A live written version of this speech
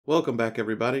Welcome back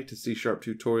everybody to C#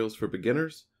 Tutorials for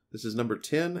Beginners. This is number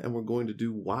 10 and we're going to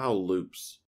do while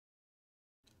loops.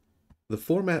 The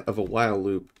format of a while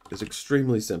loop is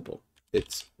extremely simple.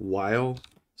 It's while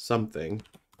something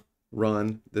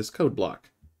run this code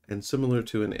block. And similar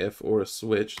to an if or a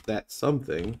switch, that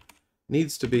something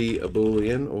needs to be a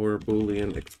Boolean or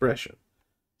Boolean expression.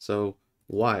 So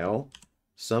while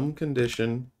some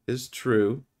condition is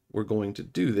true, we're going to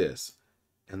do this.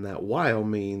 And that while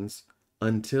means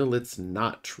until it's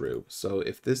not true. So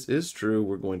if this is true,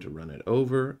 we're going to run it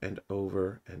over and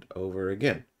over and over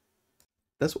again.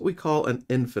 That's what we call an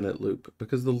infinite loop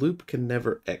because the loop can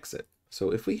never exit.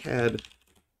 So if we had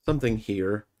something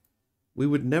here, we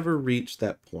would never reach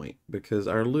that point because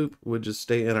our loop would just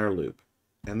stay in our loop.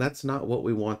 And that's not what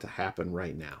we want to happen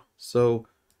right now. So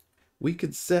we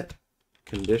could set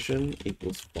condition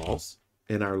equals false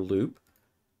in our loop.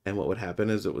 And what would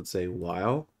happen is it would say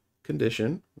while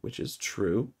condition, which is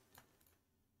true,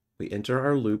 we enter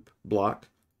our loop block,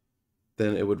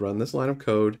 then it would run this line of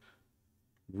code,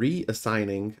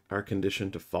 reassigning our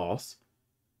condition to false.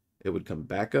 It would come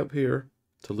back up here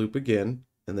to loop again,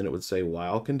 and then it would say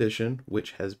while condition,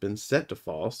 which has been set to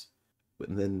false,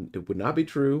 and then it would not be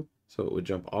true, so it would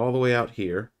jump all the way out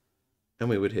here, and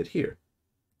we would hit here,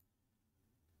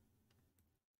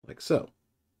 like so.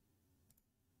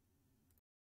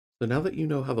 So now that you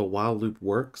know how the while loop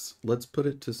works, let's put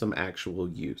it to some actual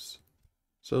use.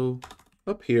 So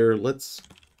up here, let's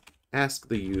ask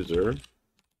the user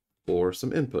for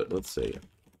some input. Let's say,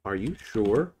 are you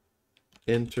sure?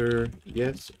 Enter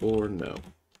yes or no.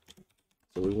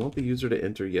 So we want the user to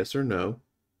enter yes or no.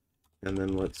 And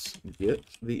then let's get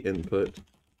the input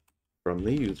from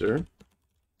the user.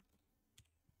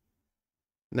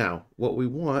 Now, what we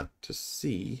want to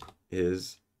see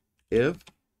is if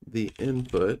the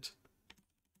input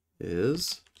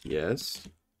is yes,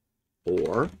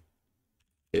 or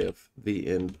if the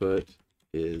input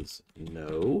is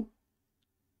no,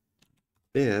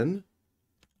 then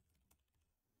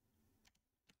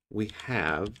we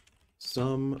have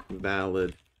some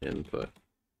valid input.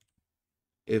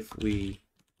 If we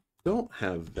don't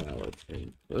have valid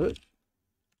input,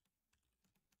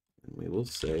 then we will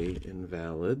say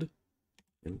invalid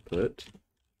input,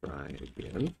 try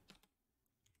again.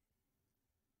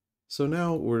 So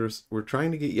now we're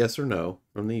trying to get yes or no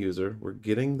from the user. We're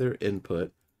getting their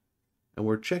input and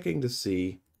we're checking to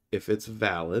see if it's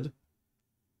valid.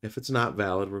 If it's not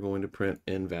valid, we're going to print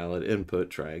invalid input,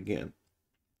 try again.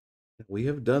 We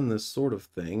have done this sort of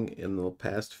thing in the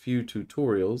past few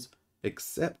tutorials,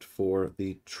 except for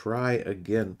the try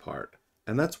again part.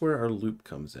 And that's where our loop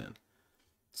comes in.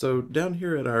 So down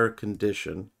here at our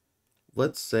condition,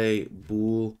 let's say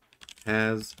bool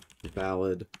has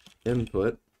valid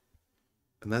input.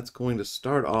 And that's going to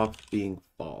start off being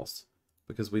false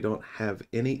because we don't have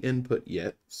any input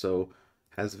yet. So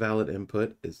has valid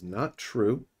input is not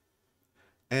true.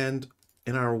 And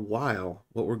in our while,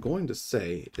 what we're going to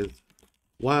say is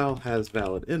while has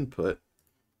valid input.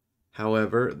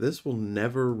 However, this will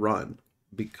never run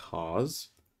because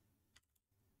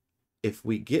if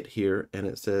we get here and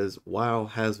it says while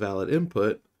has valid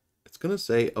input, it's going to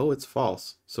say, oh, it's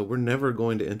false. So we're never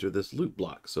going to enter this loop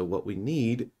block. So what we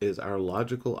need is our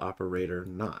logical operator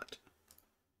not.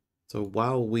 So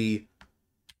while we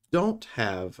don't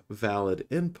have valid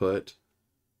input,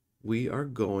 we are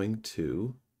going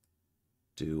to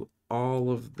do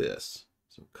all of this.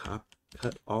 So cut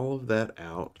all of that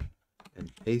out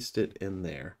and paste it in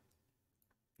there.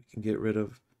 We can get rid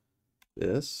of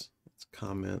this. Let's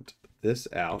comment this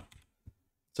out.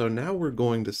 So now we're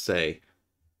going to say,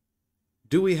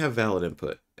 do we have valid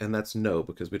input? And that's no,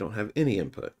 because we don't have any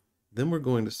input. Then we're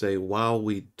going to say, while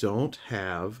we don't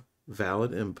have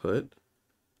valid input,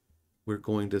 we're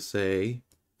going to say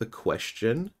the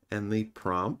question and the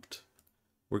prompt.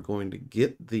 We're going to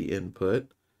get the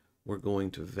input. We're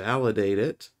going to validate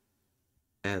it.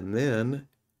 And then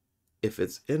if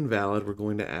it's invalid, we're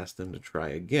going to ask them to try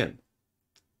again.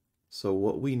 So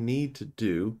what we need to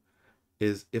do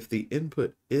is if the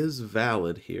input is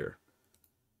valid here,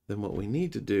 then what we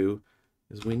need to do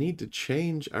is we need to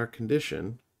change our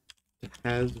condition to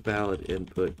has valid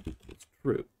input equals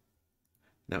true.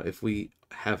 Now, if we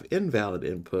have invalid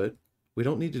input, we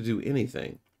don't need to do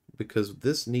anything because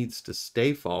this needs to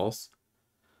stay false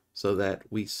so that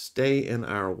we stay in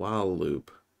our while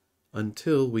loop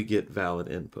until we get valid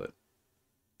input.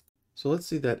 So let's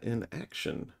see that in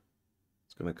action.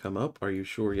 It's going to come up. Are you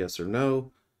sure? Yes or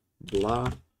no?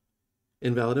 Blah.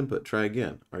 Invalid input. Try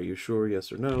again. Are you sure?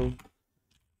 Yes or no?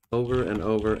 Over and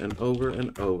over and over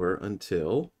and over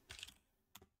until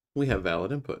we have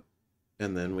valid input.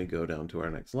 And then we go down to our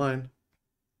next line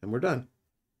and we're done.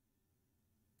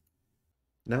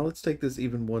 Now let's take this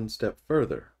even one step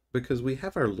further, because we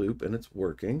have our loop and it's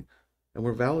working, and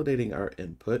we're validating our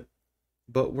input,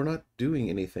 but we're not doing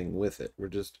anything with it. We're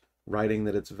just writing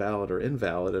that it's valid or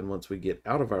invalid, and once we get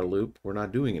out of our loop, we're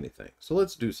not doing anything. So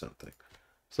let's do something.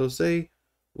 So say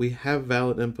we have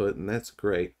valid input, and that's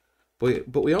great,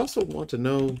 but we also want to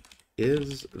know,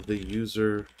 is the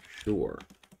user sure?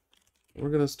 We're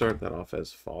going to start that off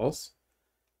as false.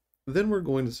 Then we're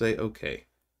going to say, okay,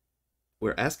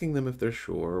 we're asking them if they're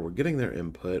sure, we're getting their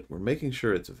input, we're making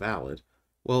sure it's valid.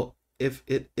 Well, if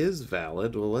it is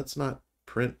valid, well, let's not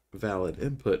print valid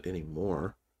input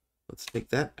anymore. Let's take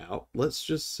that out. Let's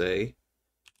just say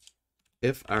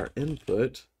if our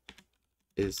input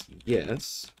is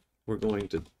yes, we're going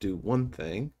to do one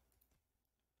thing.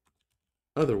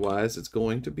 Otherwise, it's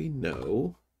going to be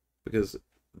no, because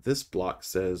this block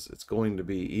says it's going to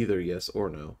be either yes or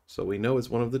no. So we know it's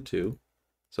one of the two.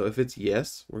 So if it's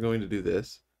yes, we're going to do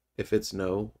this. If it's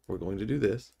no, we're going to do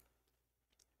this.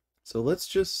 So let's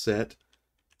just set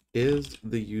is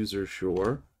the user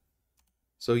sure.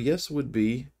 So yes would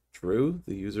be true,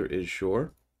 the user is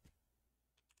sure.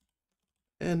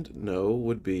 And no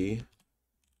would be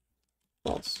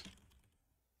false.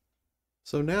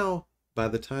 So now, by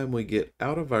the time we get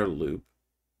out of our loop,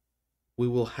 we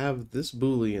will have this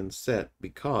Boolean set,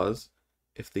 because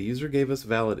if the user gave us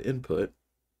valid input,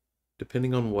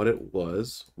 depending on what it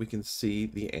was, we can see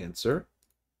the answer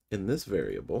in this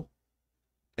variable.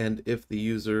 And if the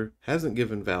user hasn't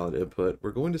given valid input,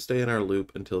 we're going to stay in our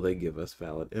loop until they give us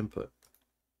valid input.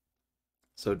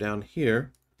 So down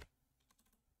here,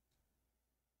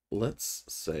 let's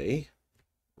say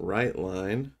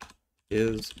WriteLine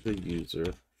is the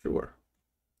user sure.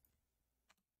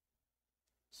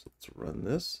 So let's run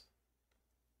this.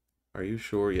 Are you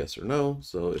sure? Yes or no?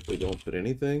 So if we don't put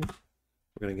anything,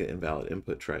 we're going to get invalid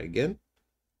input. Try again.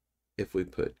 If we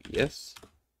put yes,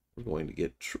 we're going to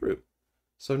get true.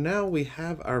 So now we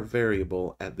have our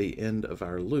variable at the end of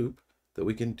our loop that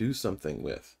we can do something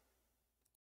with.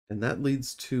 And that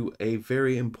leads to a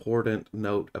very important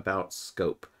note about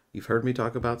scope. You've heard me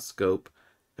talk about scope,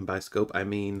 and by scope I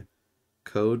mean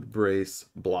code brace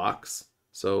blocks.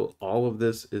 So all of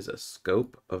this is a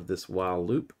scope of this while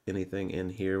loop. Anything in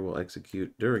here will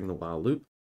execute during the while loop.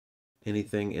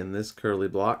 Anything in this curly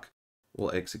block will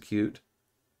execute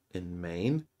in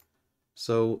main.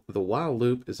 So the while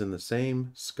loop is in the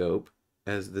same scope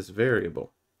as this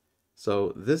variable.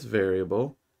 So this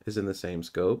variable is in the same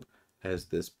scope as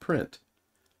this print.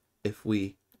 If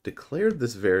we declared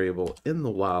this variable in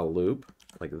the while loop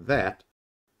like that,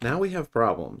 now we have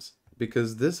problems,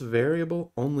 because this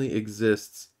variable only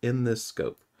exists in this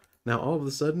scope. Now all of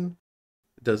a sudden,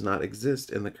 it does not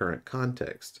exist in the current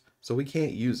context, so we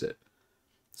can't use it.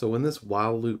 So when this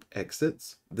while loop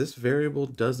exits, this variable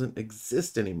doesn't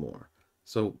exist anymore.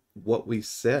 So what we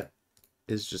set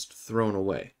is just thrown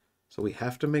away. So we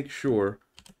have to make sure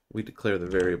we declare the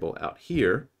variable out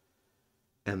here,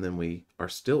 and then we are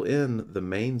still in the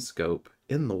main scope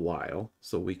in the while,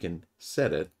 so we can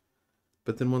set it.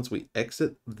 But then once we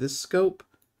exit this scope,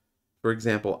 for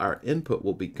example, our input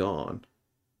will be gone,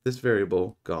 this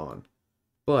variable gone,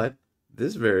 but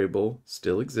this variable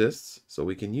still exists, so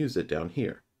we can use it down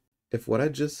here. If what I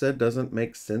just said doesn't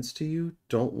make sense to you,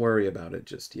 don't worry about it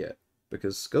just yet,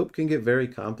 because scope can get very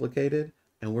complicated,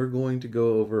 and we're going to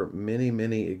go over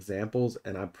many examples,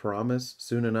 and I promise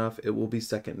soon enough it will be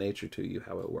second nature to you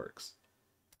how it works.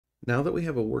 Now that we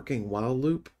have a working while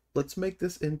loop, let's make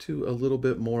this into a little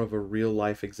bit more of a real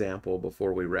life example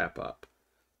before we wrap up.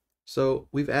 So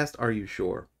we've asked, are you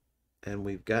sure? And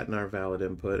we've gotten our valid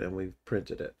input and we've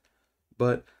printed it.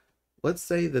 But let's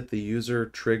say that the user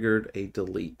triggered a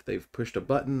delete. They've pushed a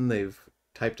button, they've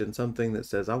typed in something that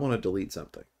says, I want to delete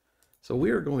something. So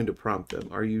we are going to prompt them,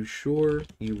 are you sure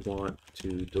you want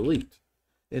to delete?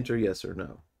 Enter yes or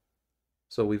no.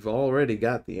 So we've already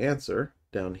got the answer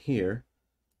down here.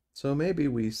 So maybe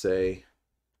we say,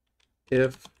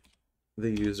 if the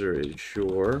user is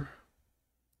sure,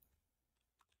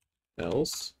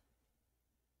 else.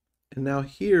 And now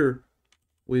here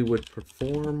we would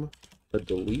perform a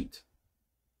delete,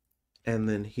 and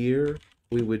then here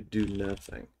we would do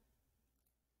nothing.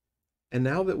 And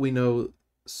now that we know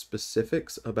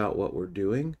specifics about what we're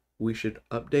doing, we should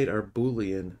update our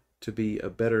Boolean to be a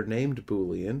better named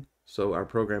Boolean so our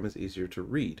program is easier to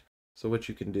read. So what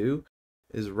you can do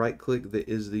is right-click the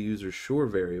is the user sure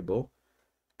variable,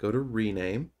 go to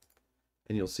rename,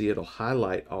 and you'll see it'll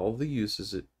highlight all the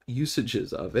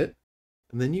usages of it.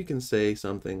 And then you can say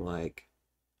something like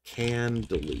can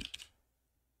delete,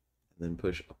 and then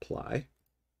push apply.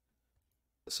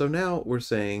 So now we're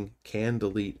saying can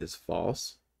delete is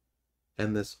false.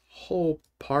 And this whole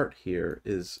part here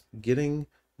is getting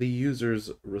the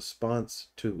user's response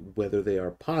to whether they are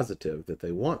positive that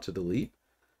they want to delete.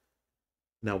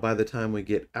 Now, by the time we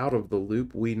get out of the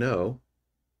loop, we know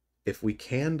if we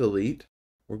can delete,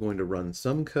 we're going to run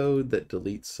some code that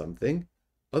deletes something.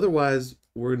 Otherwise,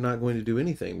 we're not going to do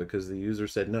anything because the user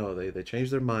said no, they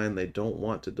changed their mind, they don't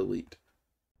want to delete.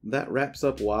 That wraps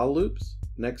up while loops.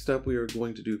 Next up, we are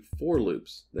going to do for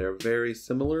loops. They're very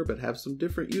similar but have some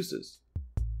different uses.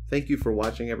 Thank you for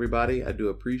watching, everybody. I do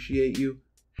appreciate you.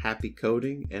 Happy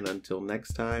coding, and until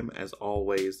next time, as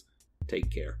always, take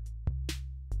care.